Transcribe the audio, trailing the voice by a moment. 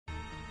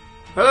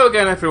Hello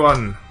again,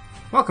 everyone.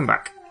 Welcome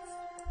back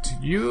to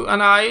you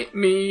and I,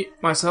 me,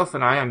 myself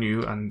and I, and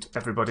you and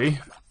everybody,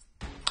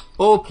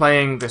 all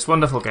playing this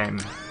wonderful game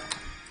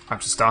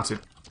I've just started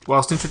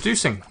whilst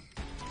introducing.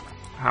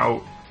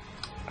 How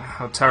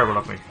terrible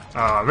of me.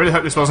 I really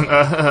hope this wasn't,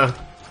 now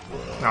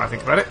I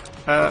think about it,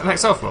 an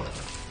Excel flaw.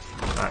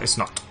 It's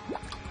not.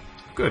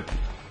 Good.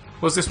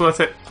 Was this worth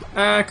it?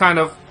 Kind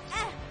of.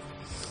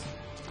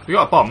 We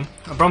got a bomb.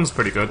 A bomb's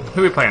pretty good. Who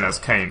are we playing as?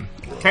 Cain.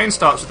 Cain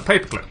starts with a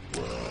paperclip.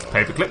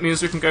 Paperclip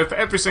means we can go for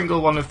every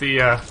single one of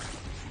the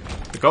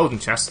golden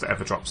chests that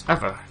ever drops,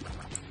 ever.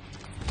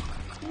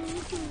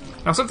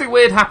 Now something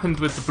weird happened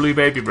with the Blue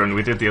Baby run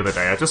we did the other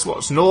day. I just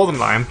watched Northern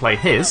Lion play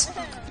his,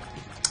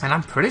 and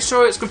I'm pretty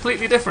sure it's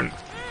completely different.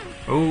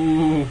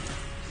 Ooh.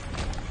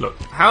 Look,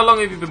 how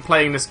long have you been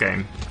playing this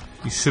game?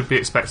 You should be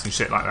expecting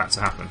shit like that to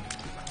happen.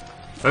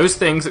 Those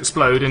things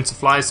explode into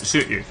flies that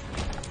shoot you.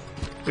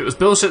 It was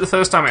bullshit the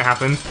first time it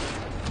happened.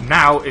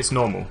 Now it's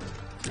normal.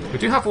 We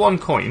do have one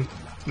key,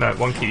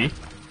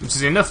 which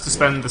is enough to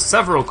spend the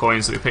several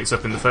coins that we picked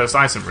up in the first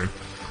item room.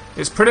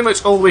 It's pretty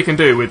much all we can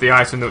do with the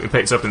item that we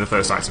picked up in the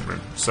first item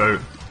room. So,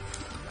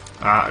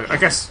 I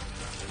guess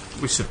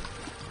we should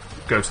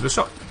go to the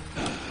shop.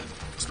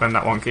 Spend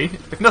that one key.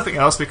 If nothing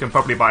else, we can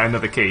probably buy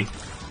another key.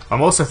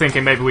 I'm also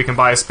thinking maybe we can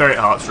buy a spirit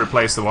heart to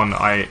replace the one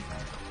that I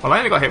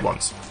only got hit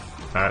once.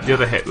 The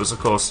other hit was, of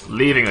course,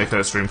 leaving the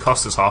first room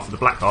cost us half of the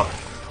black heart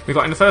we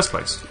got in the first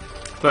place.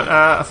 But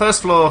a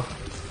first floor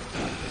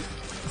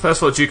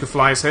Duke of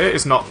Flies here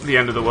is not the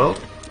end of the world.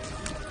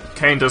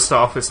 Cain does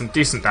start off with some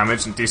decent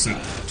damage and decent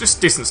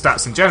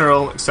stats in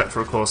general, except for,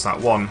 of course, that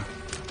 1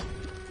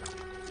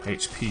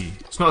 HP.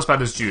 It's not as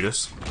bad as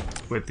Judas,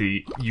 with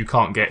the you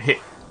can't get hit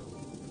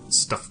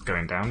stuff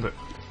going down, but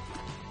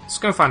let's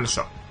go and find the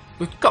shop.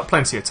 We've got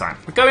plenty of time.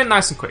 We're going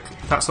nice and quickly.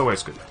 That's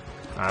always good.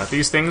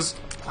 These things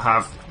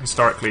have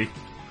historically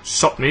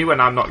shot me when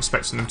I'm not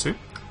expecting them to.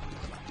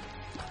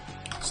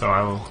 So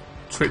I will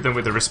treat them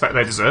with the respect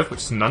they deserve,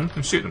 which is none,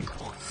 and shoot them.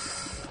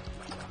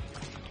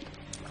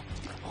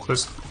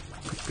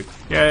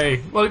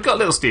 Yay! Well, we've got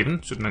Little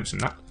Steven, should mention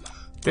that.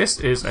 This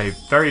is a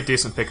very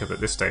decent pickup at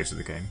this stage of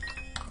the game.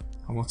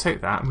 And we'll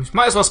take that, and we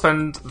might as well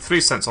spend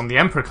 3 cents on the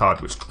Emperor card,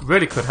 which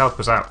really could help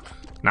us out.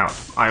 Now,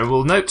 I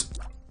will note,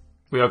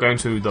 we are going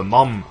to the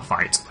Mom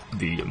fight.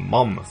 The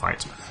Mom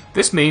fight.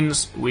 This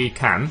means we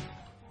can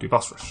do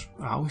boss rush.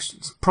 Oh,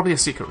 it's probably a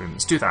secret room,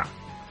 let's do that.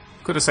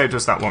 Could have saved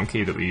us that 1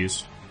 key that we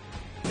used.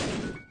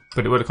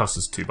 But it would have cost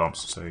us 2 bombs,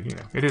 so, you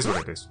know, it is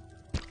what it is.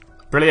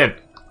 Brilliant!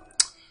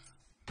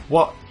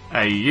 What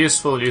a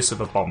useful use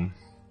of a bomb.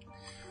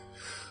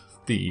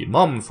 The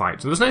Mom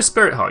fight. There was no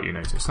spirit heart, you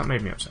notice. That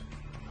made me upset.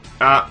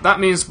 That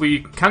means we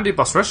can do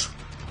boss rush.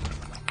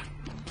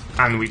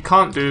 And we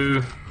can't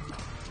do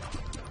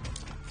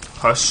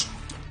hush.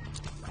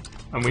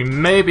 And we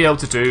may be able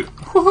to do...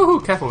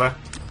 Woohoo! Careful there.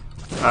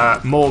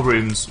 More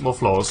rooms, more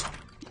floors.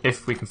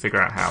 If we can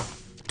figure out how.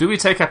 Do we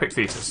take Epic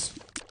Fetus?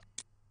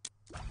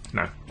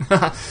 No.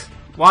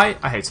 Why?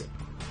 I hate it.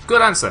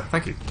 Good answer.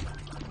 Thank you.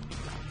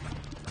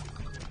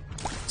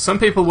 Some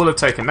people will have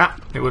taken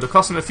that. It would have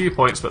cost them a few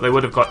points, but they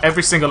would have got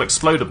every single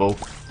explodable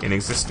in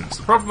existence.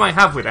 The problem I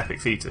have with Epic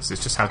Fetus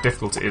is just how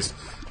difficult it is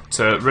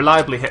to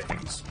reliably hit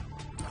things.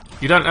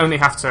 You don't only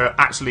have to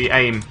actually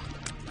aim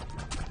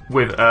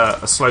with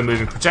a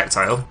slow-moving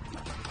projectile,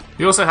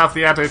 you also have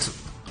the added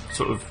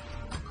sort of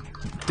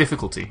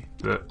difficulty,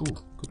 good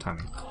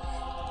timing,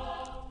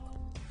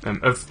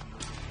 of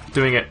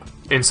doing it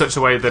in such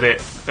a way that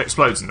it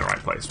explodes in the right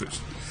place, which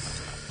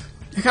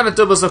it kind of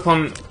doubles up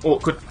on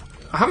awkward.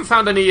 I haven't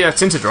found any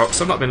tinted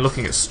rocks. I've not been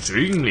looking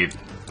extremely,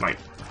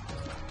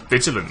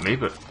 vigilantly,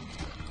 but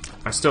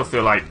I still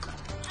feel like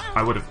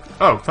I would have...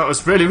 Oh, that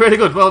was really, really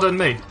good. Well done,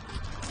 me.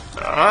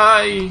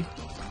 I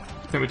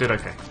think we did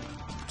okay.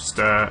 Just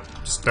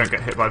don't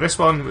get hit by this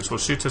one, which will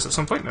shoot us at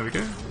some point. There we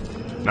go.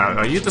 No,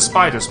 are you the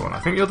spiders one? I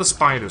think you're the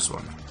spiders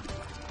one.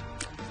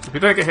 If you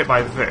don't get hit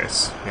by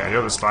this... Yeah,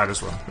 you're the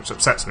spiders one, which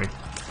upsets me.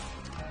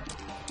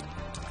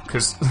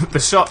 Because the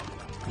shot...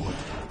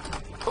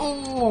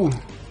 Ooh!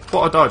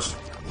 What a dodge.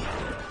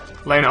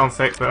 Laying it on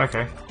thick, but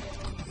okay.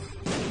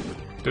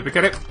 Did we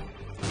get it?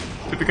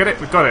 Did we get it?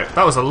 We got it.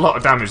 That was a lot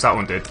of damage that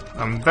one did.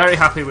 I'm very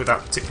happy with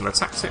that particular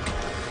tactic.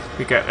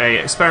 We get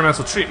a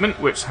experimental treatment,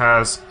 which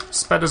has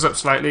sped us up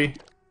slightly.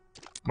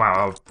 Wow,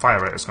 our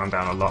fire rate has gone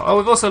down a lot. Oh,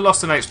 we've also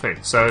lost an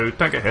HP, so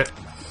don't get hit.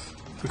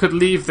 We could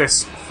leave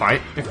this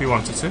fight if we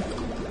wanted to.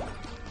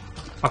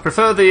 I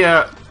prefer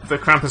the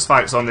Krampus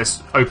fights on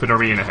this open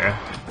arena here.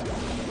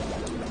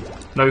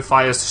 No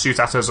fires to shoot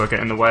at us or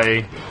get in the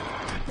way.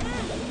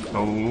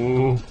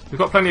 Oh, we've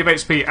got plenty of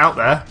HP out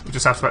there. We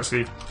just have to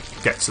actually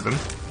get to them.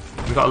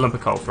 We've got a lump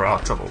of coal for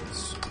our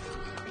troubles.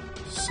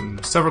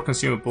 Several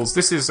consumables.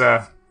 This is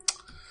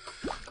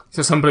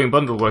Humbling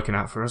Bundle working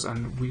out for us,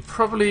 and we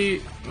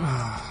probably...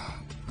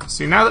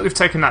 See, now that we've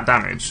taken that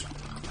damage...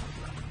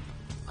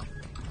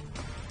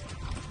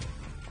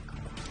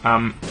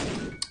 I'm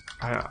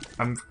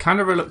kind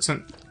of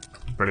reluctant...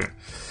 Brilliant.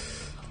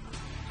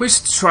 We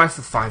should try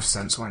for 5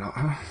 cents, why not?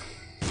 Huh?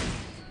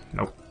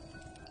 Nope.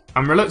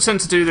 I'm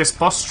reluctant to do this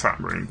boss trap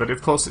room, but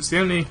of course it's the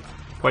only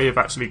way of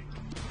actually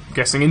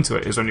getting into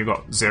it is when you've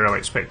got 0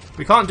 HP.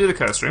 We can't do the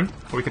curse room,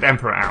 or we could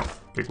Emperor it out.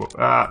 Big whoop.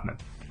 No.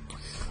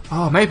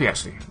 Oh, maybe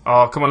actually.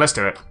 Oh, come on, let's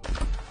do it.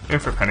 In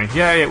for a penny.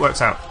 Yay, it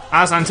works out.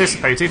 As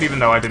anticipated, even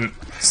though I didn't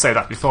say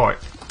that before.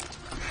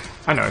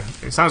 I know,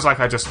 it sounds like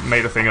I just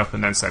made a thing up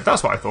and then said,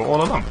 that's what I thought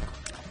all along.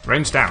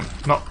 Range down.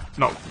 Not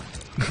not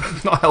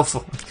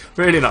helpful.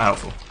 Really not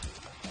helpful.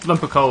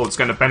 Lump of coal is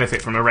going to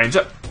benefit from a range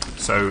up.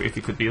 So if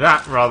it could be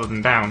that rather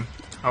than down,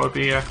 I would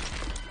be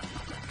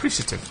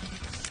appreciative.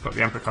 Got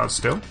the Emperor card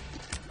still.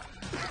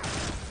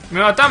 I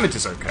mean, our damage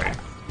is okay.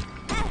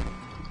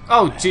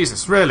 Oh,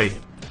 Jesus, really?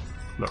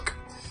 Look.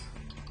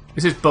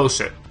 This is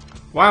bullshit.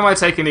 Why am I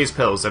taking these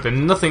pills? They've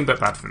been nothing but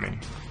bad for me.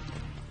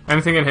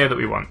 Anything in here that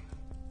we want?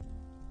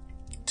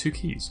 2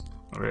 keys.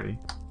 Not really.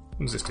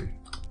 What does this do?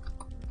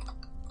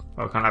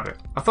 Oh, I can't have it.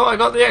 I thought I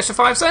got the extra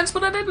 5 cents,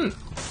 but I didn't.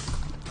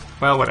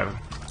 Well, whatever.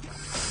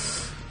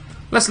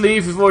 Let's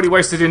leave. We've already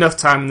wasted enough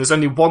time, and there's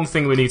only one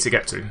thing we need to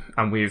get to,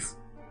 and we've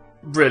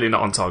really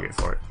not on target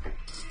for it.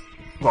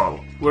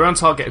 Well, we're on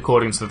target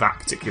according to that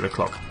particular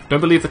clock.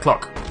 Don't believe the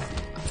clock.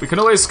 We can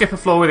always skip a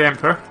floor with the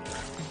Emperor,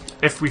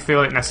 if we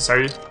feel it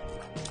necessary.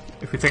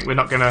 If we think we're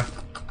not going to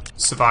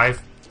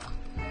survive.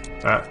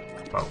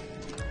 Well,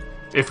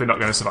 if we're not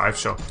going to survive,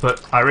 sure.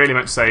 But I really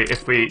meant to say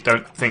if we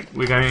don't think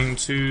we're going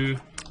to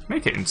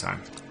make it in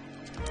time.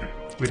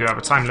 We do have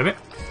a time limit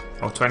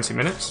of 20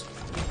 minutes.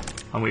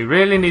 And we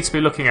really need to be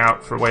looking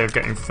out for a way of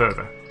getting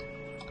further.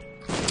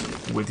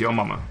 With your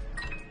mama.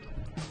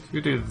 If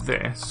we do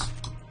this,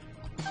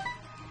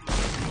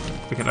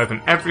 we can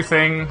open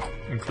everything,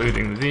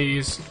 including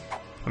these.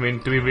 I mean,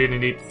 do we really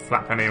need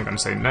Flat Penny? I'm going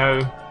to say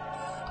no.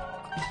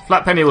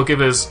 Flat Penny will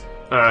give us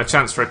a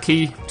chance for a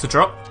key to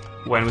drop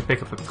when we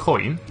pick up a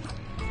coin.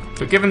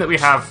 But given that we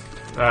have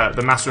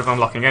the Master of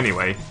Unlocking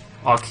anyway,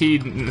 our key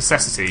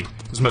necessity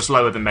is much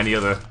lower than many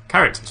other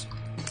characters.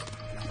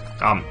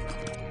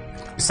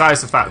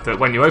 Besides the fact that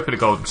when you open a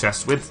golden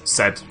chest with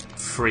said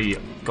free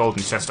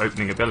golden chest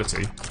opening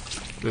ability,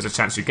 there's a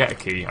chance you get a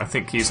key. I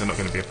think keys are not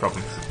going to be a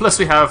problem. Plus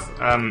we have...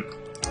 ooh,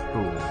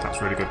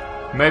 that's really good.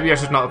 Maybe I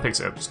should not have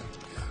picked it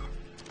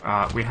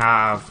up. We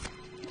have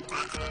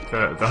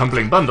the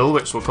Humbling Bundle,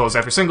 which will cause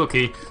every single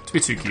key to be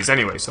 2 keys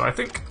anyway. So I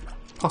think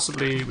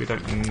possibly we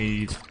don't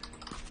need...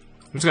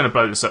 I'm just going to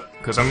blow this up,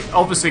 because I'm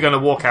obviously going to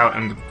walk out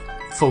and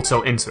full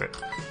tilt into it.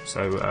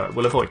 So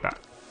we'll avoid that.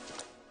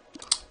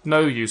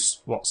 No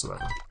use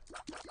whatsoever.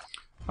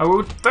 I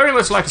would very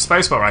much like a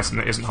spacebar item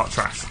that isn't hot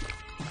trash.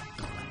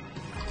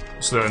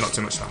 So not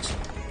too much fast.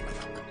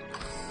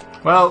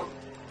 Well,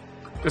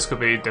 this could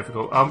be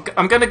difficult.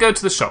 I'm going to go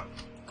to the shop.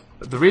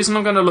 The reason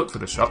I'm going to look for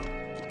the shop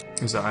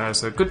is that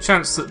there's a good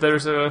chance that there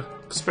is a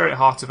Spirit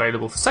Heart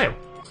available for sale.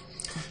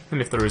 And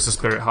if there is a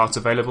Spirit Heart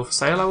available for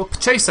sale, I will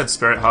purchase said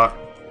Spirit Heart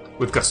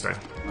with gusto.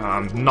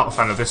 I'm not a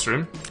fan of this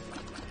room.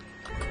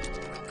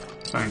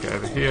 Try and get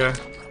over here.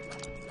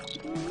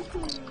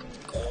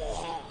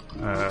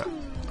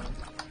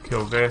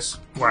 Kill this.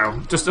 Wow,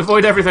 just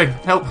avoid everything.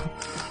 Help!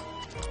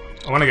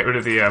 I want to get rid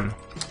of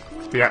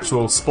the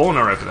actual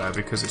spawner over there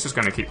because it's just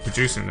going to keep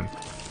producing them.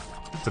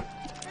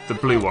 The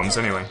blue ones,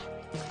 anyway.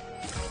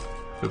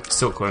 The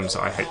silkworms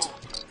that I hate.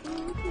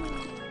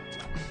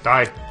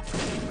 Die!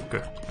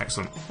 Good,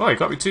 excellent. Oh, you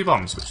got me 2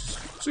 bombs, which is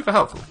super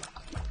helpful.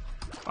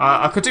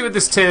 I could do with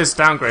this tears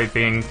downgrade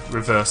being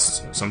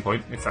reversed at some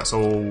point, if that's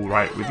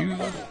alright with you.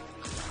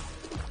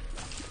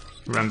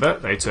 Remember,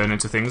 they turn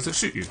into things that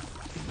shoot you.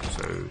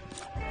 So,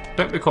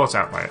 don't be caught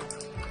out by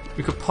it.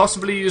 We could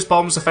possibly use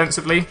bombs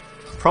offensively.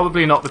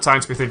 Probably not the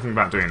time to be thinking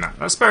about doing that.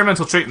 That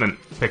experimental treatment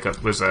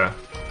pickup was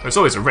it's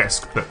always a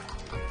risk, but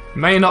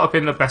may not have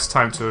been the best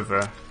time to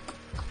have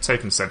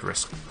taken said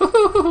risk.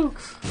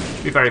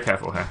 Be very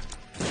careful here.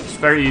 It's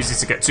very easy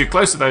to get too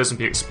close to those and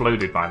be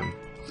exploded by them.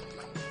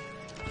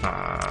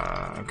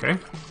 Okay.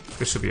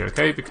 This should be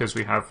okay because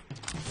we have,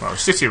 well,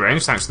 shitty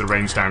range thanks to the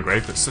range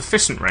downgrade, but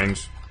sufficient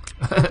range,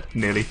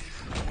 nearly,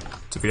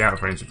 to be out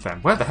of range of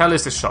them. Where the hell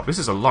is this shop? This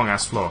is a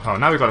long-ass floor. Oh,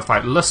 now we've got to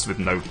fight Lust with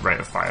no rate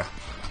of fire.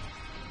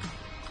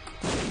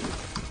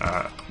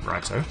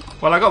 Righto.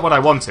 Well, I got what I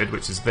wanted,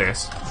 which is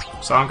this,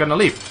 so I'm going to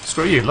leave.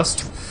 Screw you,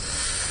 Lust.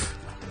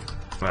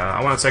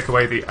 I want to take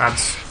away the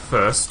ads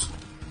first,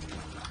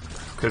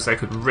 because they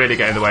could really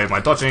get in the way of my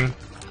dodging,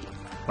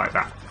 like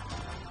that.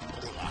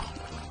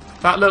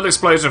 That little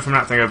explosion from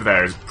that thing over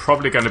there is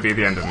probably going to be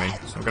the end of me,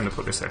 so I'm going to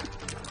put this in.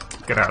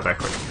 Get out of there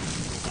quick.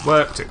 It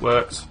worked, it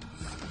worked.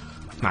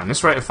 Man,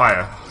 this rate of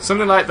fire.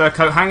 Something like the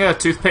coat hanger,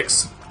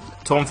 toothpicks,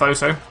 torn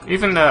photo.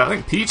 Even, I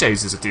think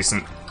PJ's is a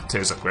decent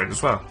tears upgrade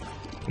as well.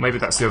 Or maybe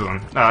that's the other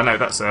one. No,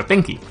 that's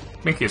Binky.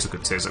 Binky is a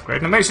good tears upgrade,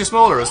 and it makes you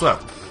smaller as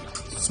well.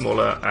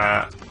 Smaller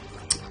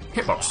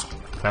hitbox,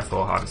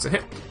 therefore harder to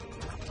hit.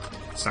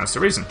 Stands to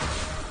reason.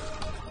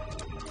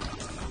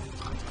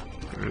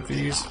 Get rid of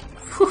these.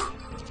 Whew.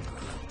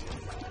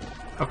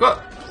 I've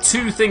got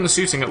 2 things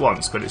shooting at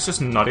once, but it's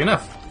just not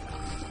enough.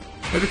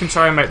 Maybe we can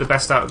try and make the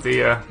best out of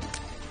the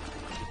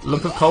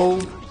lump of coal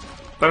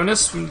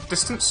bonus from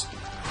distance.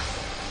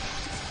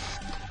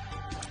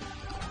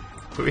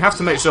 But we have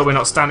to make sure we're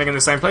not standing in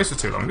the same place for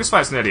too long. This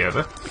fight's nearly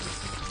over.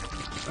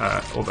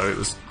 Although it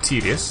was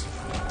tedious.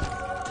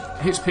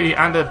 HP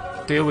and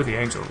a deal with the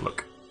angel,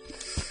 look.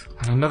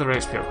 And another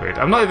HP upgrade.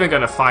 I'm not even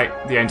going to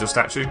fight the angel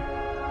statue.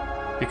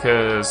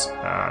 Because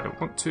I don't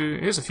want to.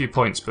 Here's a few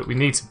points, but we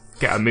need to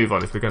get a move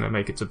on if we're going to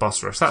make it to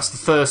boss rush. That's the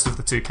first of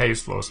the 2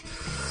 caves floors.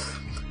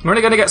 We're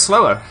only going to get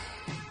slower.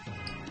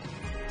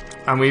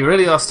 And we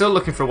really are still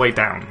looking for a way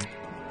down.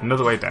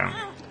 Another way down.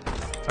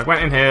 I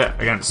went in here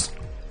against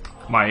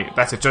my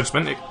better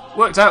judgment. It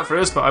worked out for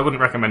us, but I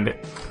wouldn't recommend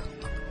it.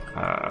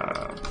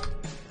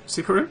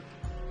 Secret room?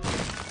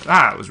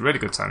 Ah, it was really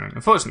good timing.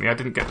 Unfortunately, I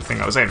didn't get the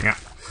thing I was aiming at,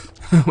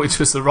 which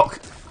was the rock.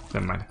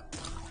 Never mind.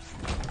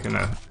 I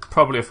can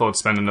probably afford to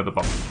spend another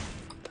bomb.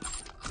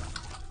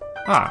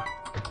 Ah,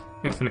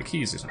 infinite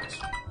keys is nice.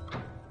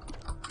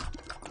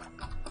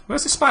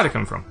 Where's this spider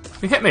come from?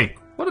 He hit me.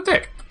 What a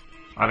dick.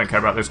 I don't care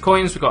about those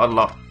coins. We've got a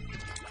lot.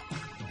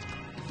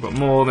 We've got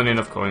more than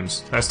enough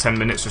coins. There's 10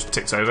 minutes just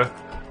ticks over.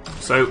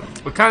 So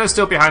we're kind of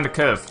still behind the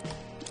curve.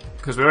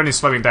 Because we're only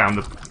slowing down.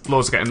 The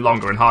floors are getting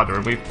longer and harder.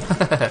 And we...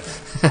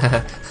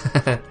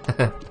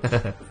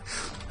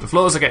 the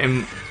floors are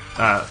getting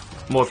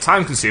more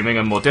time consuming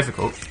and more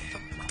difficult.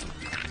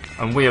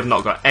 And we have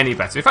not got any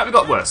better. In fact, we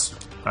got worse.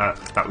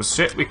 That was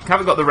shit. We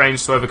haven't got the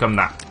range to overcome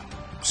that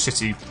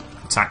shitty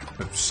attack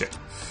of shit.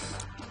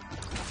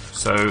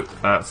 So,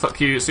 fuck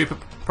you, Super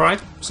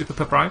Pride.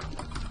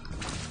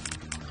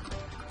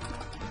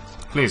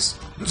 Please,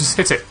 just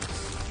hit it.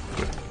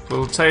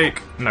 We'll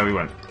take... No, we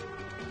won't.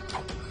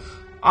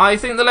 I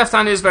think the left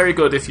hand is very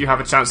good if you have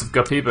a chance of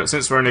Guppy, but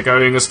since we're only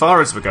going as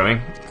far as we're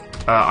going,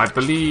 I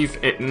believe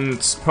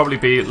it'd probably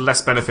be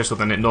less beneficial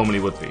than it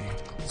normally would be.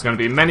 There's going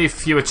to be many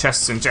fewer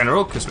chests in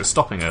general, because we're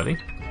stopping early.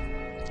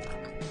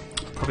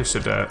 Probably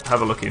should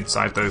have a look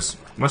inside those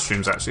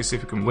mushrooms, actually, see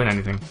if we can win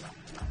anything.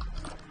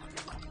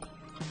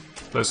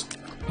 This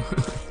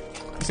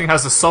thing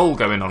has the soul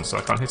going on, so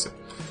I can't hit it.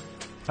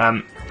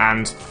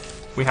 And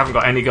we haven't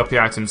got any Guppy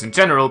items in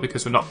general,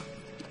 because we're not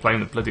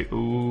playing the bloody...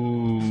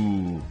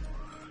 Ooh...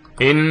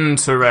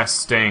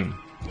 Interesting.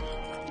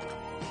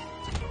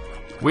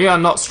 We are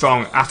not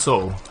strong at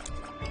all.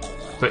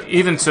 But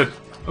even to...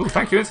 Oh,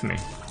 thank you, Infamy.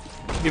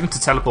 Even to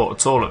teleport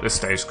at all at this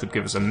stage could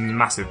give us a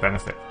massive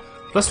benefit.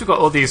 Plus we've got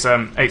all these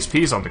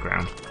HPs on the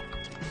ground.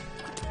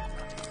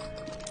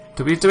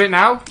 Do we do it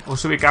now? Or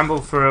should we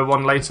gamble for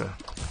one later?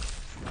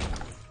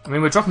 I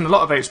mean, we're dropping a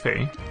lot of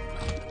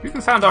HP. We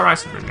haven't found our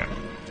item room yet.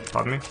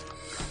 Pardon me.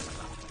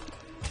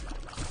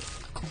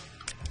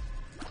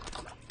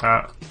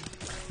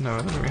 No, I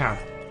don't think we have.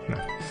 No.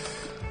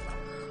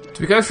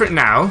 Do we go for it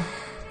now?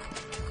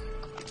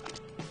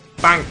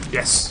 Bang!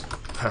 Yes.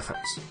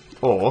 Perfect.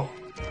 Or,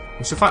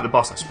 we should fight the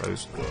boss, I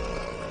suppose.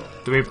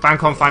 Do we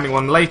bank on finding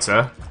one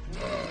later,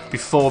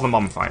 before the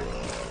mom fight?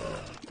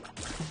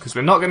 Because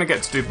we're not going to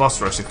get to do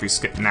boss rush if we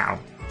skip now.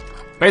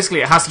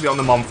 Basically, it has to be on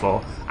the mom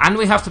floor, and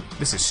we have to...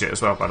 This is shit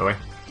as well, by the way.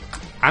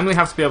 And we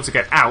have to be able to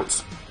get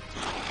out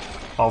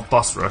of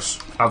boss rush,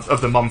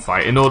 of the mom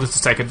fight, in order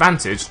to take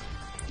advantage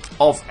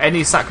of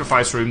any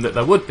sacrifice room that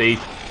there would be,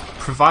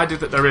 provided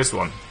that there is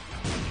one.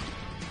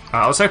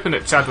 I was hoping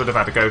that Chad would have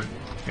had a go.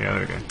 Yeah,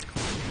 there we go.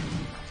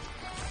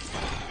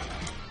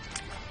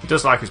 He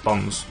does like his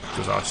bombs,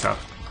 does our Chad.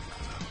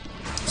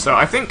 So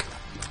I think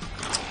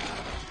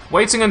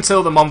waiting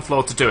until the mom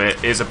floor to do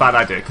it is a bad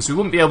idea, because we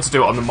wouldn't be able to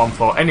do it on the mom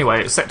floor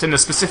anyway, except in a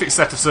specific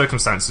set of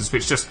circumstances,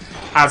 which just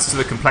adds to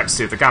the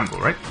complexity of the gamble,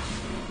 right?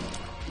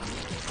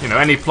 You know,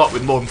 any plot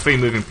with more than 3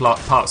 moving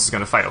parts is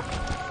going to fail.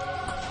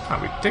 Oh,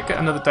 we did get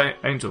another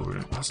angel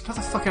room. That's another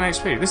fucking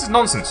HP. This is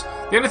nonsense.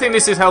 The only thing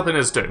this is helping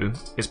us do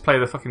is play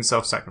the fucking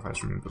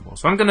self-sacrifice room a bit more.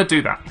 So I'm going to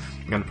do that.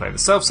 I'm going to play the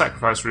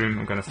self-sacrifice room.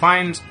 I'm going to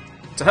find...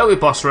 To hell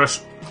with boss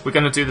rush. We're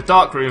going to do the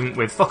dark room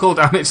with fuck all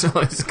damage.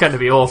 It's going to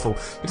be awful.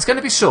 But it's going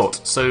to be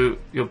short, so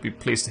you'll be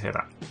pleased to hear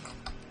that.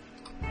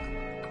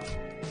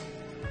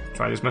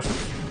 Try this mushroom.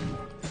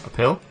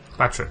 Uphill.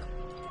 Bad trip.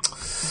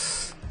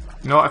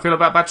 You know what I feel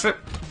about bad trip?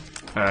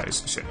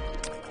 It's shit.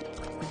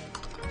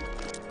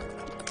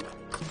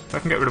 If I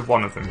can get rid of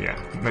one of them, yeah.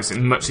 It makes it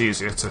much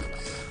easier to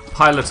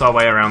pilot our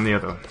way around the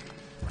other.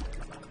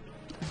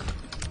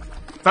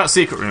 That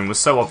secret room was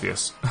so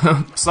obvious.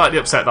 Slightly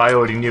upset that I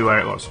already knew where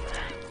it was.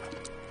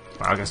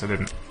 Well, I guess I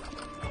didn't.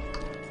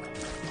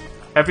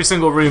 Every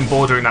single room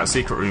bordering that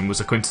secret room was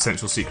a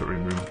quintessential secret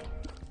room.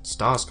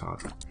 Stars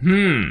card.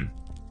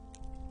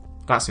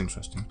 That's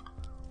interesting.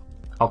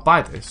 I'll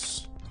buy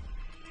this.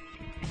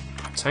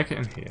 Take it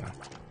in here.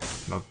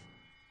 And I'll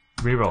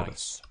re-roll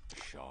this.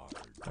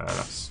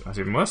 That's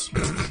even worse.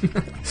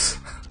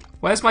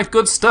 Where's my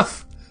good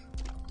stuff?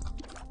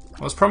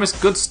 I was promised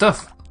good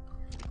stuff.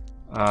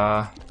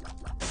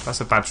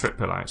 That's a bad trip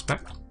pill, I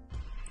expect.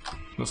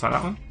 Looks like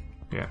that one?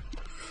 Yeah.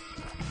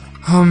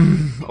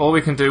 Or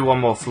we can do one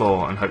more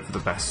floor and hope for the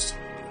best.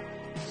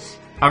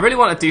 I really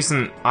want a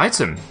decent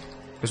item,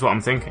 is what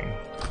I'm thinking.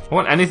 I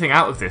want anything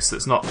out of this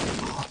that's not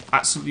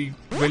absolutely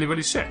really,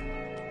 really shit.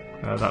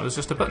 That was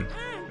just a button.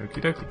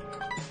 Okie dokie.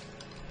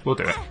 We'll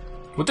do it.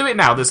 We'll do it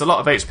now. There's a lot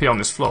of HP on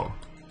this floor.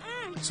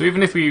 So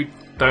even if we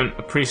don't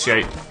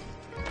appreciate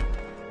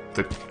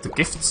the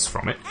gifts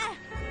from it.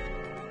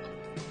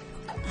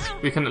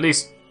 We can at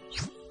least...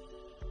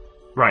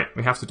 Right,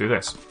 we have to do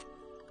this.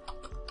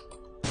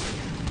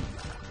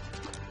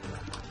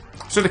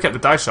 Should have kept the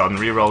dice shard and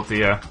re-rolled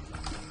the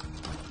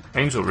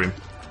angel room.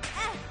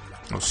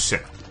 Oh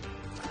shit.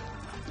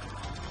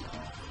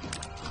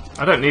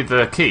 I don't need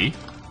the key.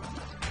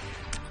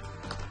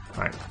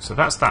 Right, so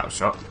that's that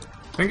shot.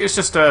 I think it's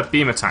just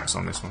beam attacks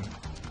on this one.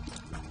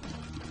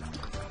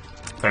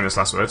 Famous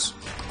last words.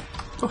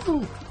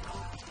 Woohoo!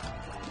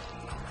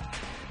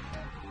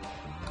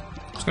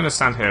 Just gonna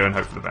stand here and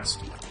hope for the best.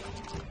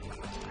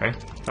 Okay,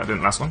 that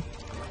didn't last one.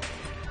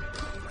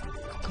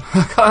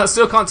 I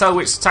still can't tell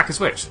which attack is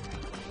which.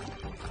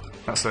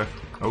 That's a...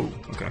 Oh,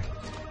 okay.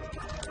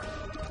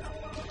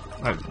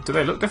 Do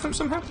they look different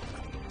somehow?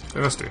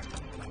 They must do.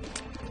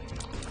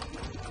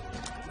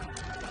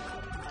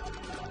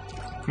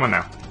 Come on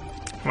now.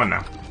 Come on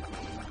now.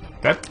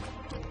 Dead?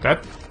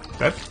 Dead?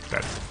 Dead?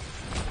 Dead.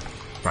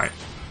 Right.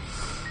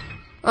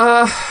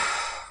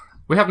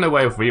 We have no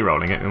way of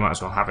re-rolling it, we might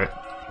as well have it.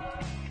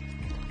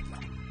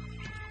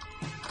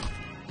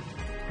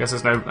 Guess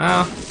there's no...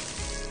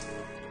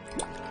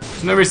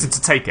 there's no reason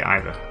to take it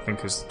either, I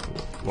think is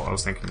what I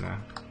was thinking there.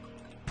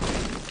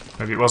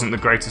 Maybe it wasn't the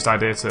greatest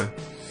idea to...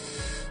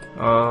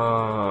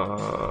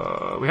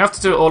 we have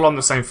to do it all on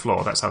the same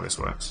floor, that's how this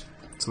works.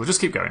 So we'll just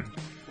keep going.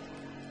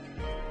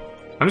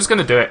 I'm just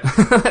going to do it.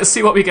 Let's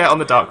see what we get on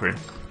the dark room.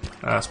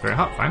 Spirit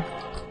Heart, fine.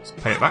 Let's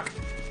pay it back.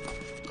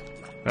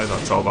 There's our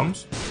troll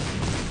bombs.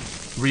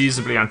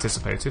 Reasonably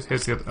anticipated.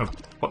 Here's the other... Oh,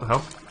 what the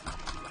hell?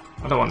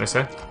 I don't want this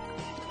here.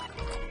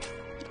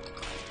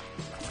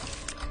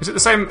 Is it the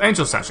same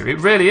angel statue? It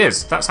really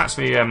is. That's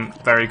actually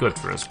very good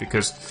for us,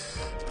 because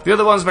the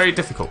other one's very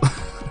difficult.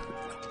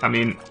 I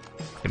mean,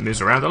 it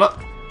moves around a lot.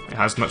 It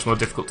has much more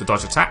difficult to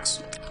dodge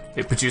attacks.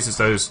 It produces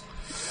those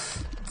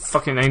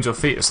fucking angel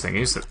fetus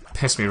thingies that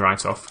piss me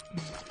right off.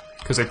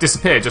 Because they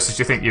disappear just as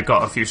you think you've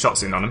got a few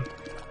shots in on them.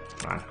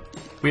 Man,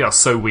 we are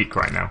so weak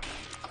right now.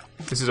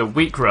 This is a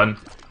weak run,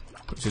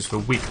 which is for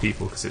weak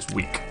people because it's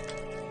weak.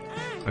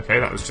 Okay,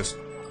 that was just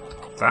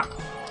that.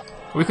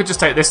 We could just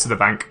take this to the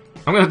bank.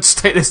 I'm going to just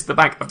take this to the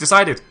bank. I've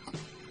decided.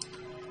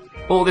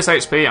 All this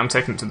HP, I'm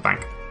taking it to the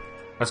bank.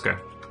 Let's go.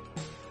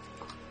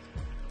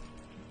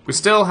 We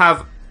still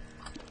have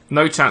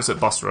no chance at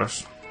boss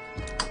rush.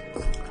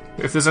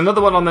 If there's another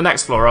one on the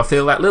next floor, I'll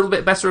feel that little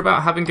bit better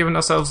about having given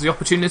ourselves the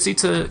opportunity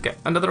to get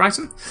another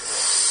item.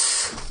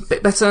 A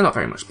bit better, not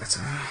very much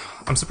better.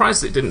 I'm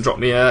surprised it didn't drop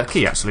me a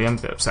key, actually. I'm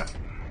a bit upset.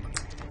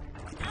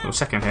 We'll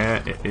check in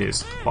here. It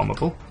is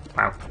bombable.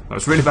 Wow, that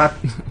was really bad.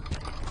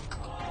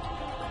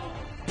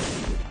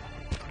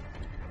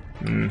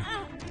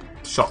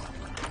 Shop.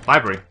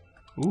 Library.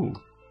 Ooh.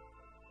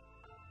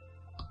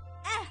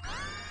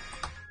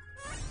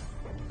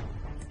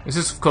 This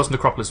is, of course,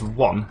 Necropolis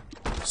 1,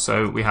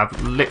 so we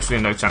have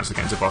literally no chance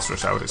against a boss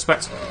rush, I would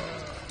expect.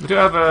 We do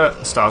have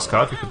a stars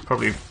card. We could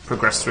probably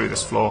progress through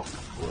this floor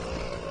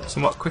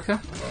somewhat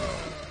quicker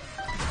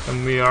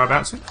than we are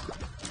about to.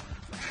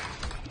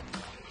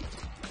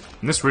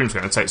 And this room's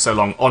going to take so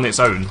long on its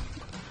own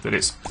that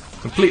it's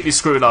completely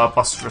screwed our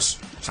boss rush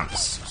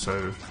chance,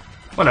 so...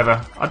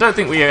 Whatever. I don't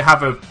think we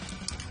have a...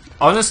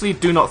 Honestly,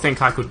 do not think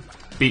I could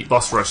beat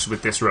boss rush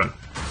with this run.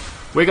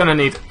 We're going to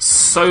need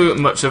so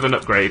much of an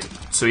upgrade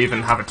to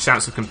even have a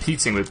chance of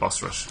competing with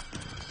boss rush.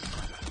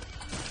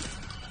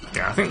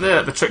 Yeah, I think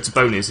the trick to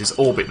bonies is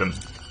orbit them.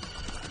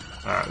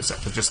 Except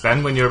for just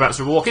then when you're about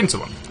to walk into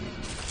one.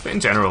 But in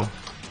general,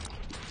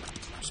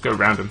 just go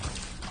around them.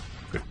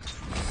 Good.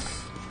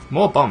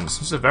 More bombs.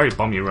 This is a very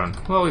bomby run.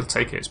 Well, we'll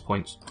take it. It's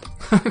points.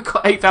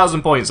 Got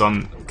 8,000 points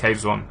on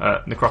Caves 1,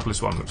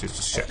 Necropolis 1, which is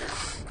just shit.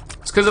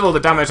 It's because of all the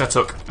damage I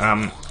took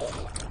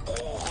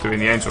doing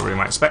the angel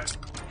room, I expect.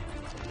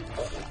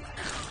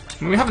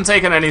 I mean, we haven't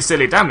taken any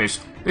silly damage.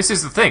 This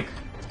is the thing.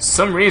 For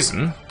some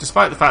reason,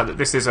 despite the fact that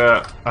this is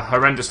a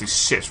horrendously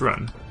shit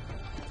run,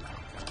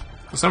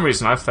 for some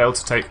reason I've failed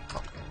to take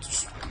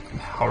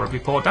horribly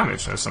poor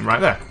damage. There's some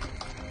right there.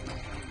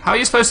 How are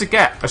you supposed to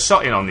get a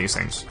shot in on these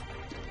things?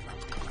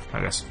 I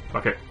guess.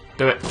 Fuck it.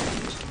 Do it.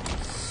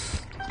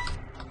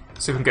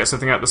 See if we can get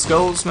something out of the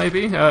skulls,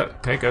 maybe?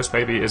 Okay, Ghost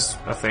Baby is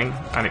a thing,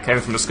 and it came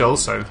from the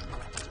skulls, so...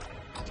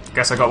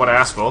 Guess I got what I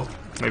asked for.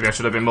 Maybe I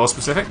should have been more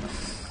specific.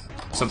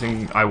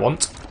 Something I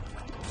want.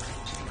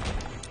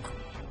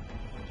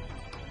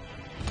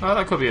 Oh,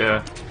 that could be a...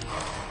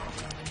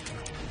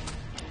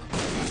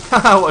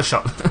 Haha, what a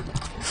shot.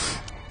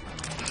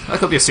 That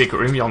could be a secret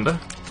room yonder.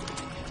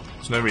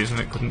 There's no reason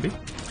it couldn't be,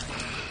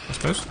 I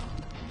suppose.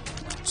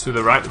 To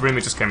the right, the room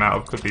we just came out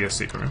of could be a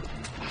secret room.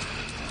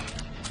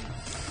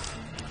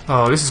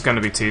 Oh, this is going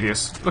to be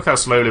tedious. Look how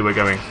slowly we're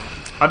going.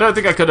 I don't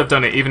think I could have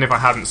done it even if I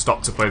hadn't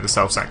stopped to play the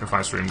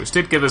self-sacrifice room, which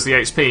did give us the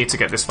HP to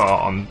get this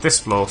far on this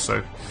floor,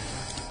 so...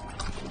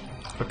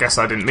 I guess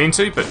I didn't mean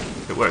to, but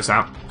it works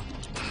out.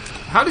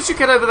 How did you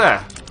get over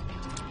there?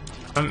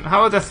 And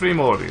how are there 3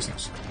 more of these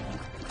things?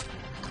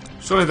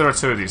 Surely there are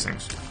 2 of these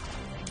things.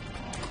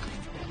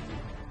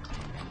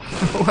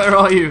 Where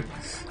are you?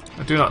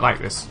 I do not like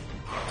this.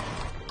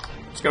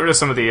 Let's get rid of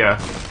some of the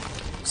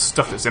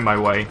stuff that's in my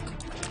way.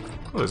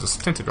 Oh, there's a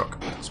tinted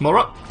rock. Small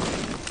rock?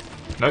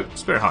 Nope,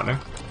 spirit heart, no.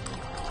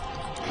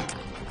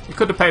 It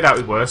could have paid out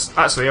with worse.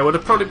 Actually, I would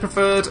have probably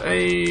preferred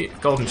a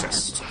golden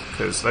chest,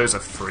 because those are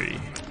free.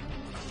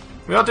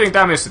 We are doing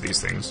damage to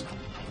these things.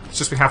 It's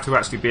just we have to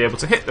actually be able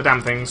to hit the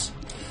damn things,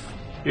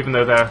 even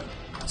though they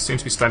seem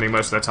to be spending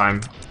most of their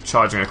time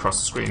charging across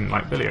the screen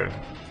like Billio.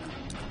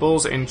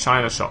 Balls in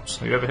China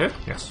shops. Are you over here?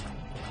 Yes.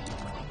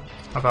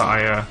 How about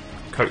I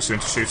coax you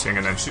into shooting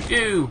and then shoot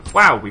you?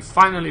 Wow, we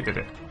finally did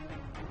it.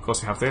 Of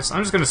course we have this.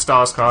 I'm just going to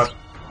stars card.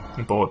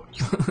 I'm bored.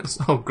 It's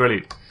all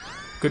grilly.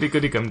 Goody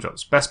goody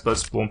gumdrops. Best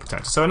buds, spawn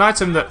protector. So an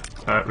item that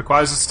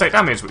requires us to take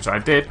damage, which I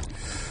did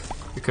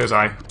because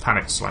I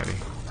panicked slightly.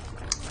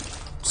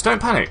 Just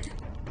don't panic.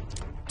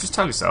 Just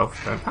tell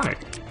yourself, don't panic.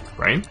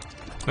 Brain,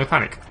 no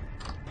panic.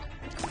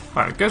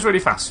 Right, it goes really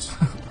fast,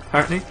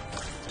 apparently.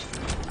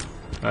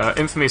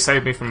 Infamy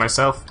saved me from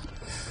myself,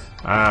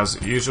 as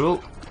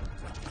usual.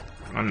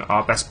 And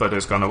our best bud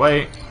has gone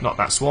away. Not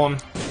that swan.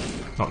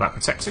 Not that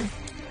protecting.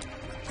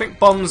 I think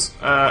bombs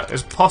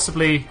is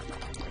possibly...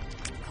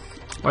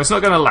 Well, it's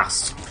not going to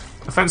last.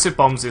 Offensive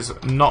bombs is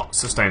not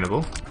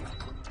sustainable,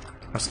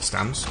 as it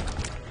stands.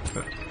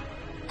 But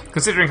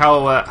considering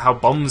how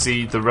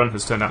bombsy the run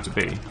has turned out to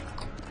be,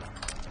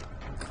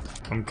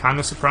 I'm kind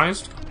of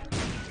surprised.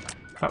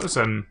 That was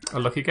a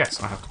lucky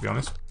guess, I have to be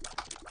honest.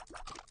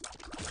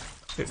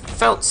 It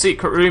felt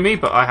secret roomy,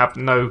 but I have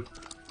no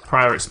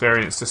prior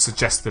experience to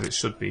suggest that it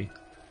should be.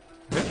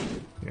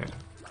 Yeah.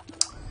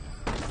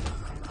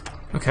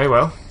 Okay,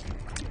 well.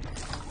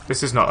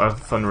 This is not a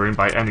fun room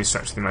by any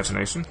stretch of the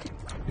imagination.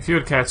 If you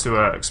would care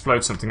to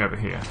explode something over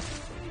here.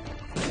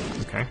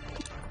 Okay,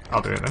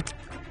 I'll do it then.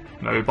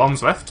 No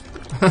bombs left?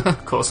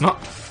 Of course not.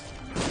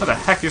 How the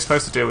heck are you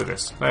supposed to deal with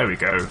this? There we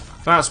go.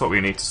 That's what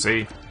we need to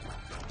see.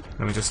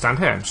 Then we just stand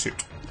here and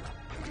shoot.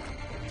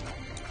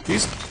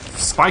 These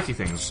spiky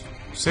things.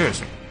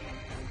 Seriously.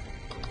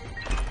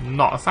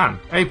 Not a fan.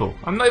 Able.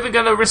 I'm not even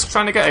going to risk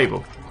trying to get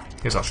Able.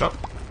 Here's our shot.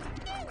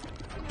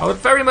 I would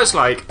very much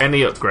like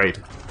any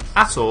upgrade.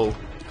 At all.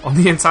 On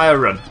the entire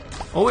run.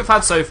 All we've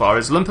had so far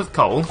is Lump of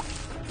Coal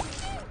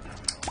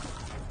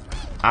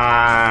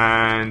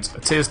and a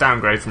Tears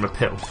downgrade from a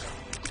pill,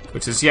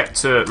 which has yet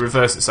to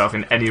reverse itself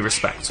in any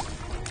respect.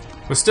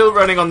 We're still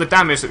running on the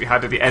damage that we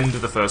had at the end of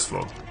the first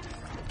floor,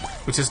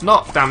 which is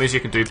not damage you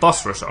can do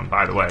boss rush on,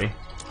 by the way.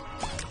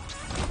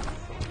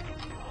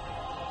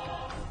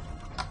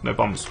 No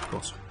bombs, of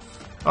course.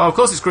 Oh, of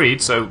course it's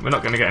greed, so we're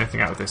not going to get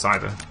anything out of this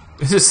either.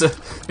 This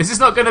is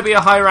not going to be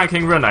a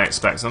high-ranking run, I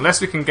expect,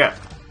 unless we can get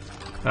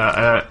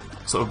a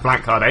sort of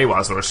blank card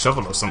AWAS or a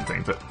shovel or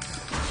something. But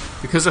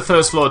because the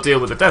first floor deal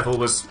with the devil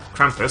was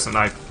Krampus, and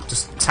I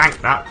just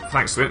tanked that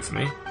thanks to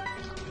Infamy,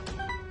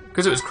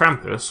 because it was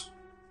Krampus,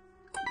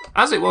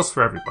 as it was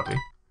for everybody,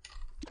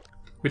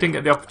 we didn't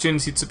get the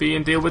opportunity to be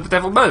in deal with the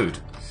devil mode.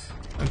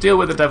 And deal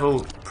with the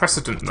devil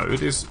precedent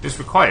mode is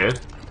required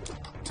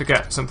to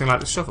get something like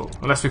the shovel,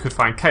 unless we could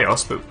find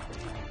chaos, but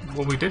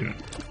well, we didn't.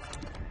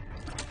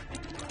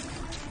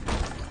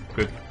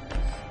 Good.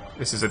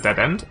 This is a dead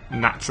end,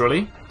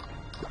 naturally.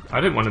 I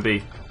didn't want to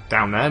be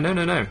down there. No,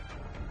 no, no.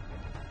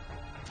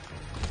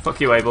 Fuck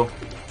you, Abel.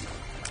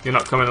 You're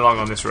not coming along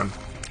on this run.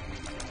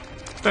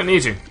 Don't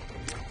need you.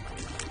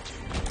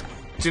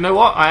 Do you know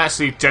what? I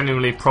actually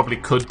genuinely probably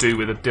could do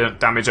with a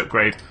damage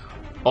upgrade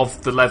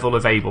of the level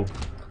of Abel.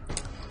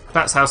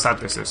 That's how sad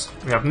this is.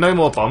 We have no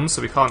more bombs,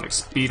 so we can't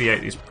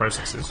expedite these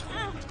processes.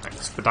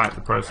 Expedite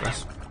the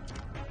process.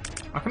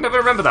 I can never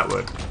remember that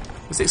word.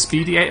 Is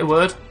expedite a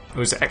word?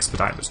 Or is it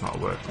expedite that's not a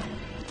word?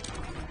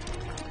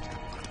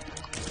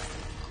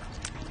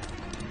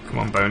 Come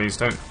on, bonies,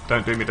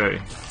 don't do me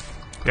dirty.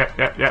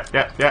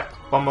 Yep.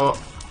 One more.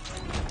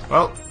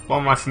 Well, one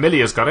of my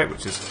familiars got it,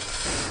 which is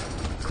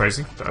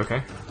crazy, but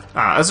okay.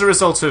 As a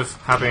result of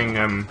having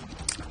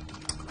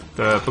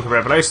the Book of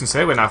Revelations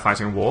here, we're now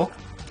fighting war.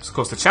 It's of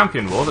course the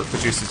Champion War that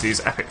produces these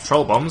epic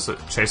troll bombs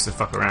that chase the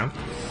fuck around.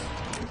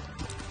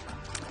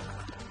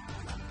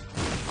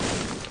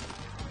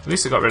 At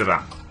least I got rid of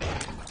that.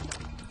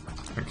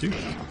 Thank you.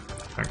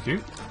 Thank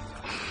you.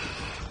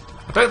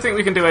 I don't think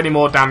we can do any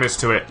more damage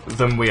to it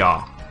than we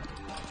are.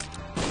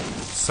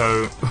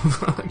 So,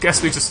 I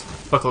guess we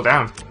just buckle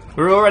down.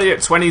 We're already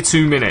at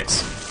 22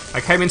 minutes.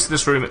 I came into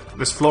this room,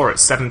 this floor at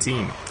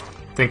 17,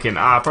 thinking,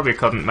 I probably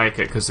couldn't make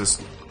it because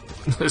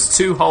there's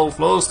 2 whole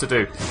floors to do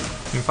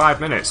in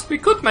 5 minutes. We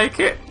could make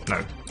it.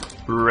 No.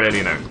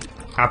 Really no.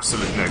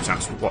 Absolutely no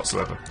chance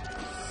whatsoever.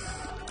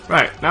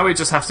 Right, now we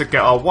just have to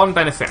get our one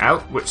benefit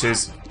out, which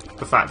is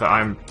the fact that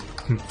I'm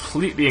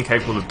completely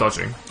incapable of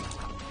dodging.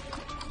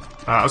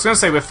 I was going to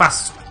say we're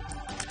fast.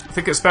 I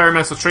think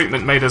experimental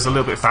treatment made us a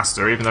little bit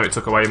faster, even though it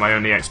took away my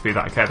only XP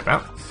that I cared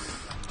about.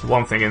 The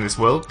one thing in this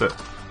world that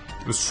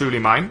was truly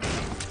mine.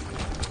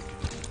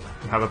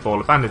 We have a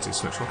ball of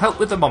bandages, which will help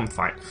with the mom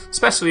fight,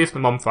 especially if the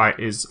mom fight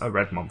is a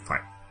red mom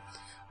fight,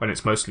 when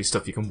it's mostly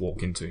stuff you can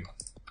walk into.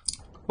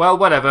 Well,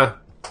 whatever.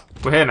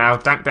 We're here now.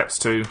 Dank Depths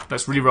 2.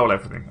 Let's re-roll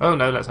everything. Oh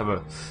no, let's have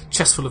a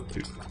chest full of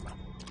poop.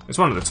 It's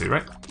one of the two,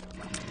 right?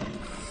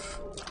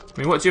 I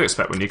mean, what do you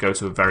expect when you go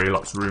to a very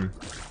locked room?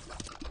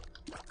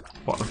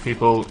 What have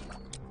people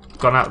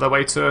gone out their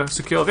way to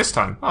secure this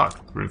time? Ah,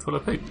 room full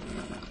of poop.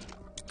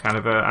 Kind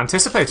of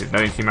anticipated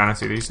knowing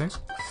humanity these days.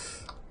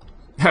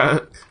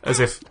 As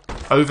if,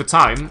 over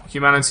time,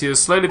 humanity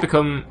has slowly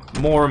become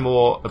more and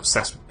more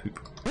obsessed with poop.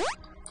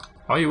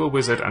 Are you a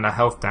wizard and a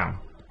health down?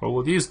 Well,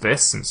 we'll use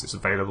this since it's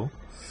available.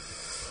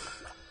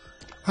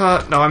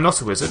 No, I'm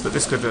not a wizard, but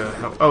this could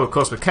help. Oh, of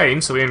course, we're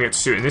Cain, so we only get to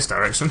shoot in this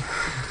direction.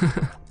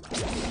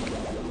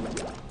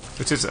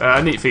 Which is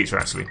a neat feature,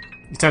 actually.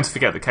 You tend to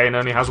forget that Cain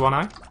only has one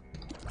eye.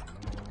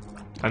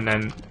 And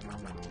then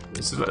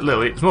it's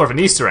more of an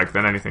Easter egg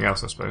than anything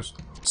else, I suppose.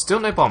 Still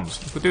no bombs.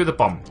 We'll do the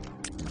bomb.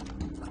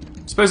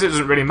 I suppose it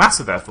doesn't really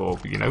matter, therefore.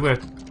 But, you know, we're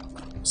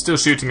still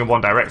shooting in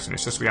one direction.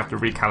 It's just we have to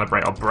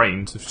recalibrate our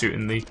brain to shoot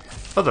in the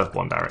other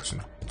one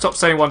direction. Stop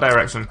saying one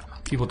direction.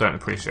 People don't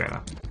appreciate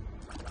that.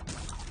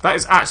 That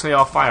is actually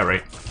our fire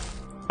rate.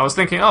 I was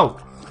thinking, oh,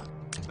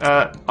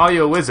 Are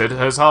You a Wizard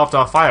has halved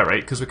our fire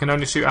rate because we can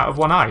only shoot out of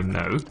one eye.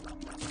 No.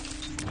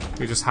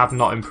 We just have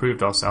not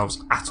improved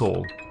ourselves at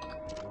all.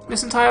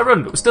 This entire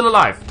run, but we're still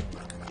alive.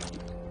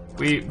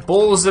 We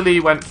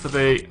ballsily went for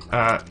the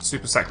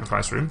super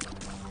sacrifice room,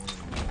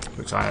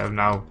 which I have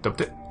now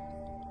dubbed it.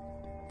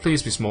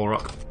 Please be small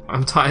rock.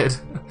 I'm tired.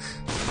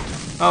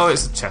 Oh,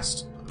 it's the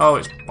chest. Oh,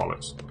 it's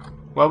bollocks.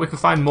 Well, we can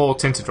find more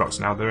tinted rocks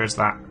now. There is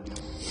that.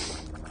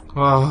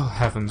 Oh,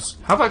 heavens.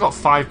 Have I got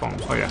 5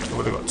 bombs? Oh, yeah. I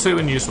would have got 2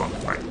 and used 1.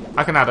 Right.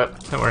 I can add it.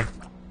 Don't worry.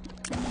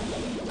 I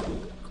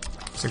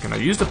was thinking I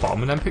used a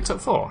bomb and then picked up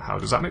 4. How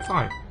does that make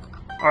 5?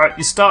 Alright,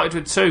 you started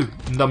with 2,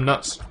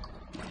 numbnuts.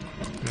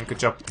 Yeah, good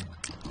job.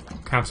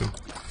 Counting.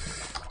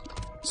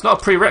 It's not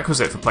a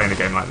prerequisite for playing a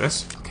game like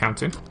this.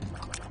 Counting.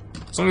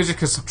 As long as you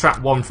can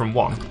subtract 1 from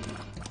 1.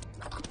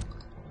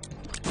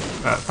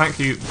 Thank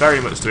you very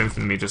much to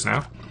Infamy just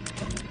now.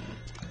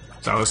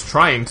 So I was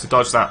trying to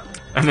dodge that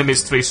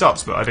enemy's 3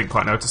 shots, but I didn't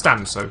quite know where to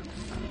stand, so...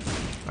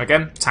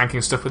 Again,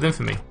 tanking stuff with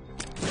Infamy.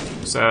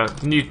 It's the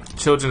new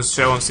children's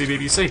show on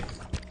CBBC.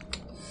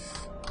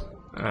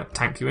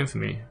 Thank You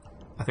Infamy,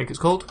 I think it's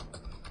called.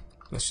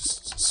 Let's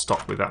just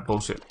stop with that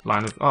bullshit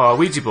line of... Oh, a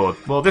Ouija board.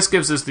 Well, this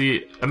gives us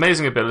the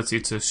amazing ability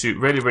to shoot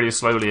really, really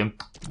slowly and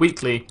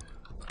weakly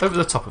over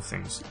the top of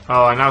things.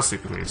 Oh, I now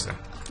super agree,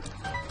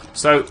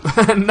 so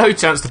no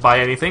chance to buy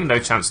anything, no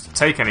chance to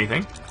take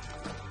anything.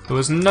 There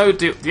was no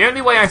deal. The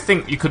only way I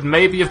think you could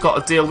maybe have got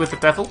a deal with the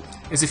devil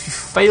is if you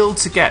failed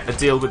to get a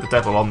deal with the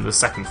devil on the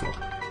 2nd floor.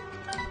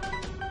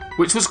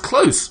 Which was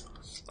close.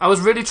 I was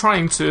really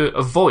trying to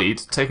avoid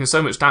taking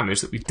so much damage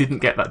that we didn't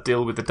get that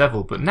deal with the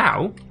devil, but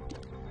now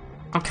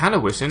I'm kind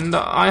of wishing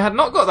that I had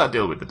not got that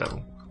deal with the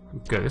devil.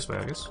 We'll go this way,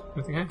 I guess.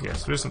 Anything here?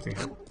 Yes, there is something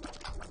here.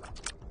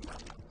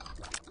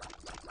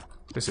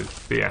 This is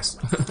BS.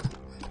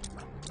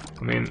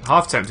 I mean,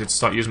 half tempted to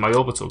start using my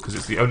orbital because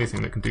it's the only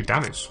thing that can do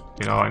damage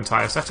in our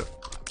entire setup.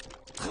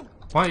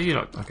 Why are you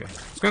not... Okay. I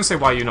was going to say,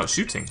 why are you not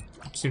shooting?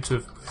 You seem to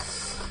have...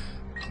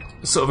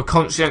 sort of a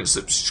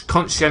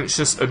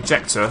conscientious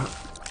objector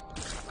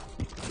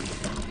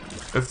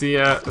of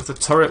the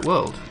turret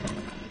world.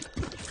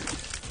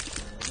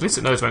 At least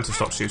it knows when to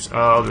stop shooting.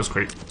 Oh, there's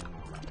creep.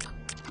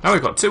 Now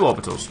we've got 2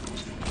 orbitals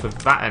for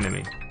that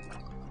enemy.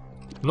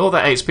 And all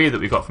that HP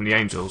that we got from the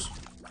angels.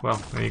 Well,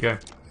 there you go.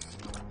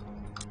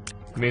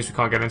 It means we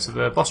can't get into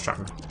the boss trap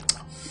room.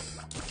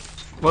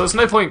 Well, there's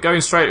no point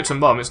going straight to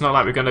Mum. It's not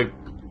like we're going to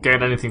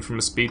gain anything from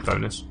a speed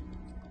bonus.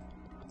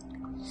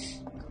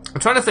 I'm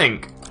trying to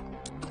think.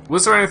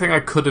 Was there anything I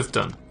could have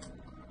done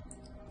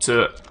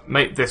to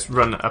make this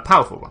run a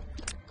powerful one,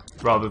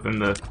 rather than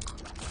the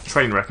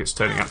train wreck it's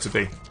turning out to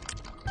be?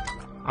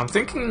 I'm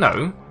thinking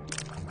no,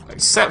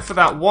 except for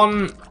that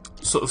one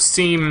sort of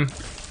seam,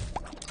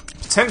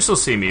 potential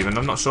seam even.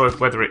 I'm not sure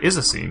whether it is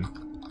a seam.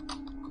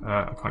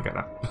 I can't get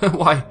that.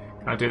 Why?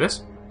 Can I do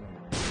this?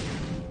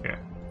 Yeah.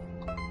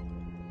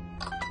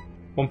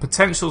 One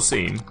potential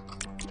seam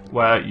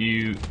where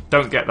you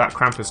don't get that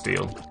Krampus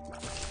deal.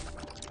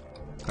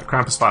 That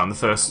Krampus fight on the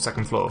 1st,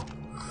 2nd floor.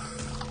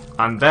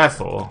 And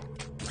therefore,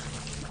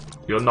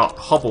 you're not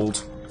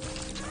hobbled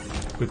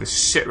with a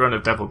shit run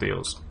of devil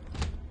deals.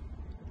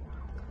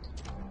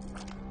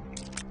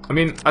 I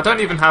mean, I don't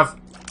even have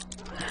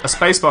a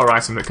spacebar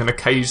item that can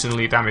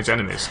occasionally damage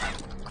enemies.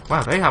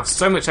 Wow, they have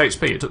so much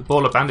HP, it took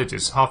Ball of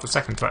Bandages half a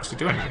second to actually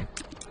do anything.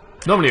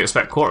 Normally you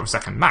expect 1/4 of a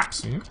second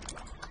max, you know?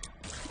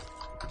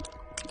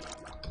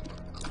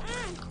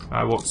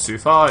 I walked too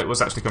far, it was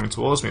actually coming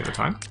towards me at the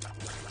time.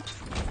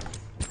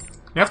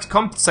 You have to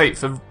compensate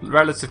for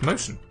relative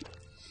motion.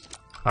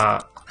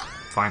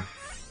 Fine.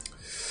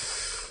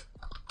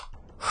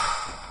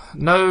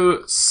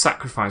 No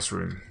sacrifice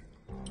room.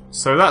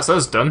 So that's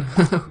us done.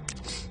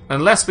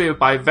 Unless we,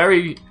 by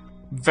very,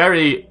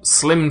 very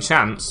slim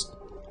chance,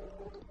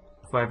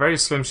 by very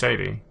slim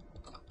shady,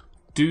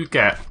 do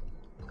get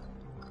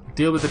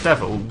deal with the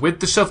devil with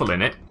the shovel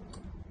in it.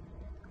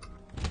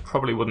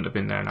 Probably wouldn't have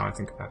been there now I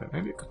think about it.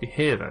 Maybe it could be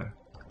here though.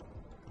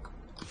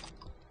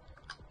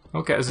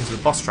 I'll get us into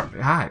the boss trap.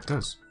 Ah, it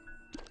does.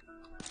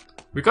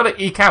 We've got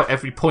to eke out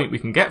every point we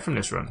can get from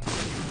this run.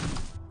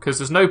 Because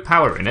there's no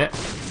power in it.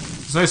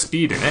 There's no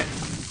speed in it.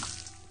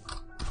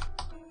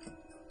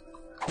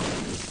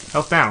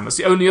 Health down. That's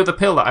the only other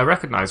pill that I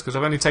recognise, because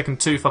I've only taken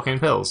 2 fucking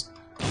pills.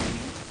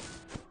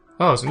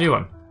 Oh, there's a new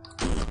one.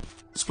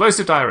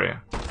 Explosive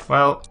diarrhea.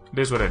 Well, it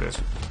is what it is.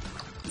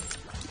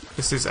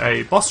 This is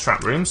a boss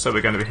trap room, so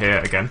we're going to be here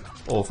again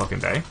all fucking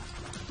day.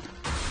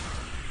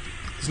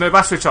 There's no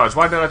battery charge.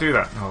 Why did I do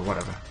that? Oh,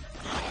 whatever.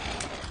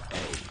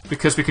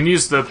 Because we can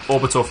use the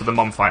orbital for the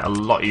mom fight a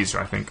lot easier,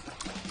 I think.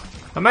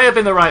 That may have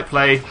been the right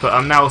play, but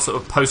I'm now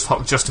sort of post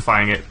hoc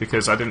justifying it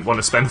because I didn't want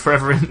to spend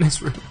forever in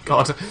this room.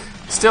 God,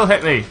 still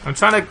hit me. I'm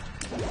trying to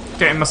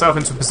get myself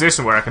into a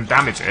position where I can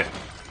damage it,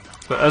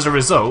 but as a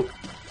result,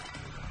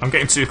 I'm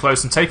getting too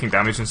close and taking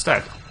damage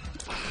instead.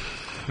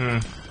 Okay,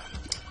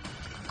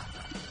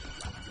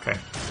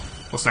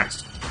 what's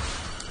next?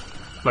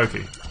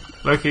 Loki.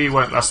 Loki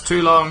won't last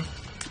too long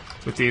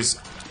with these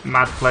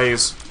mad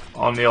plays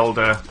on the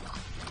older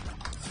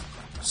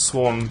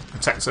Swarm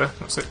Protector.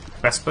 That's it.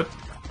 Best bud.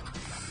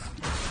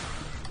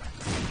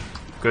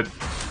 Good.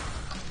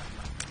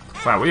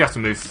 Wow, we have to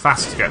move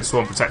fast to get the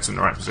Swarm Protector in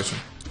the right position.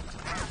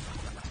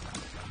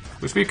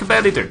 Which we can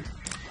barely do.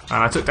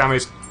 And I took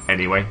damage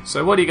anyway.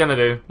 So what are you going to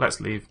do?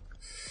 Let's leave.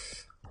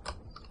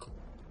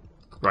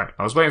 Right,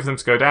 I was waiting for them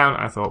to go down.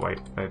 I thought, wait,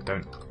 they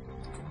don't.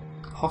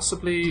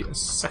 Possibly a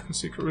second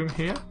secret room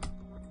here?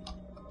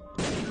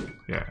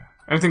 Yeah.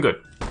 Anything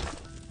good?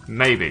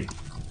 Maybe.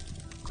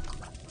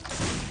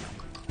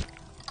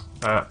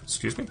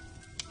 Excuse me?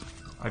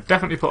 I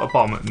definitely put a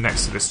bomb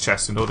next to this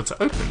chest in order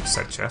to open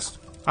said chest.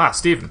 Ah,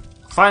 Stephen.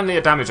 Finally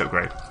a damage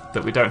upgrade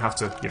that we don't have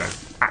to, you know,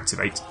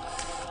 activate.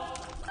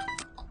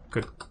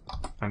 Good.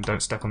 And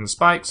don't step on the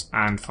spikes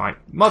and fight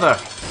Mother!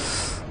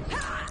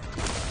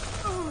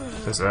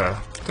 There's a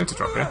thing to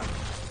drop here.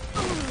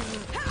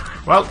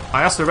 Well,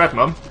 I asked for Red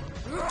Mum,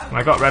 and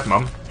I got Red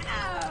Mum.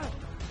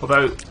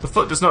 Although, the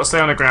foot does not stay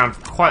on the ground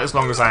quite as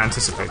long as I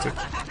anticipated.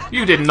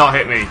 You did not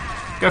hit me!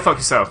 Go fuck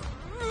yourself.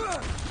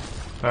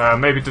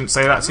 Maybe didn't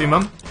say that to you,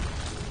 Mum.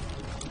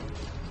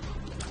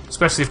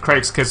 Especially if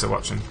Craig's kids are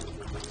watching.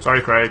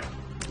 Sorry, Craig.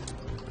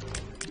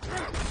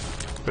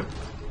 But,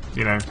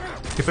 you know,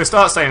 if they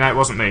start saying that it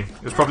wasn't me,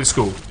 it was probably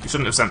school. You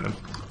shouldn't have sent them.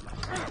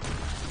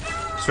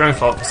 It's your own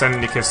fault for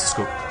sending your kids to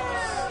school.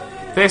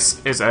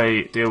 This is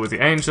a deal with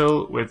the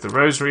angel with the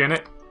rosary in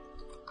it.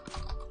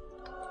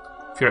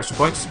 A few extra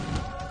points.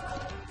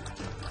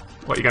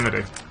 What are you going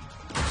to do?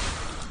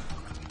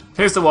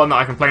 Here's the one that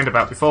I complained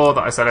about before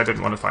that I said I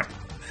didn't want to fight.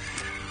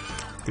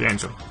 The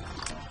angel.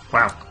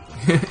 Wow.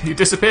 You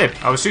disappeared.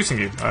 I was shooting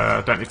you.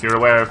 I don't know if you're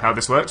aware of how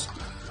this works.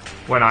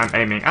 When I'm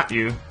aiming at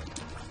you,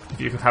 if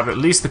you could have at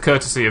least the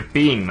courtesy of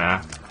being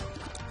there,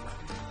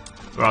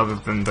 rather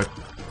than the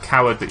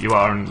coward that you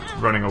are and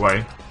running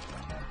away.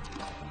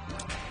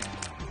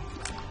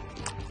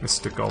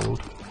 Mr.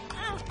 Gold.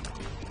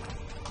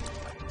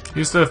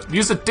 Use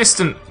the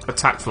distant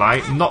attack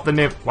fly, not the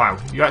near... Wow,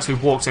 you actually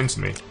walked into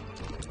me.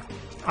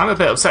 I'm a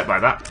bit upset by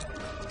that.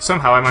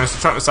 Somehow I managed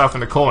to trap myself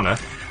in a corner,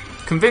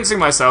 convincing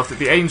myself that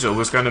the angel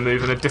was going to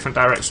move in a different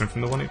direction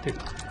from the one it did.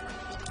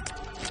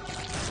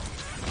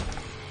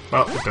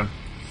 Well, we're done.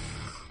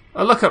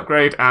 A luck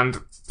upgrade and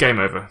game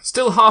over.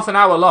 Still half an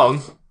hour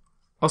long.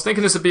 I was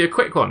thinking this would be a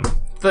quick one.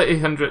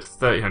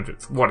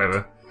 30/100th,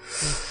 whatever.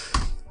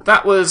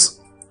 That was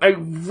a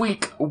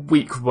weak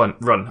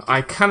run.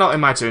 I cannot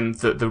imagine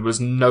that there was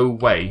no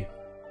way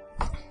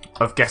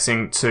of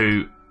getting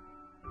to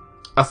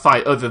a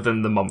fight other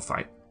than the mom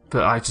fight.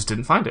 But I just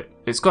didn't find it.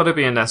 It's got to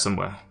be in there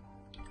somewhere.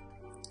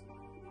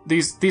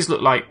 These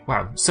look like,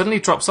 wow, suddenly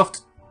drops off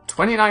to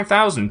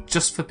 29,000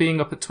 just for being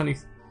up at 20.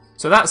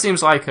 So that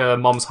seems like a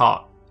mom's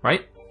heart,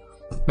 right?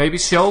 Maybe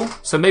Sheol?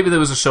 So maybe there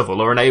was a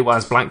shovel or an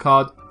AWAS blank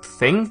card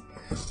thing?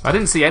 I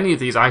didn't see any of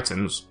these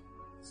items.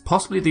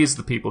 Possibly these are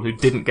the people who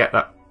didn't get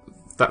that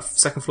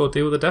second floor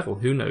deal with the devil.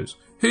 Who knows?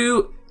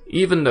 Who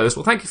even knows?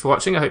 Well, thank you for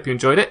watching. I hope you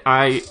enjoyed it.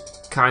 I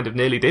kind of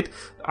nearly did.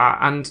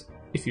 And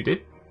if you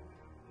did,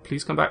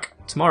 please come back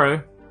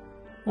tomorrow.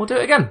 We'll do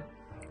it again.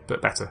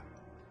 But better.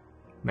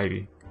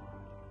 Maybe.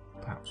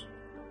 Perhaps.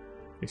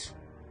 Ish.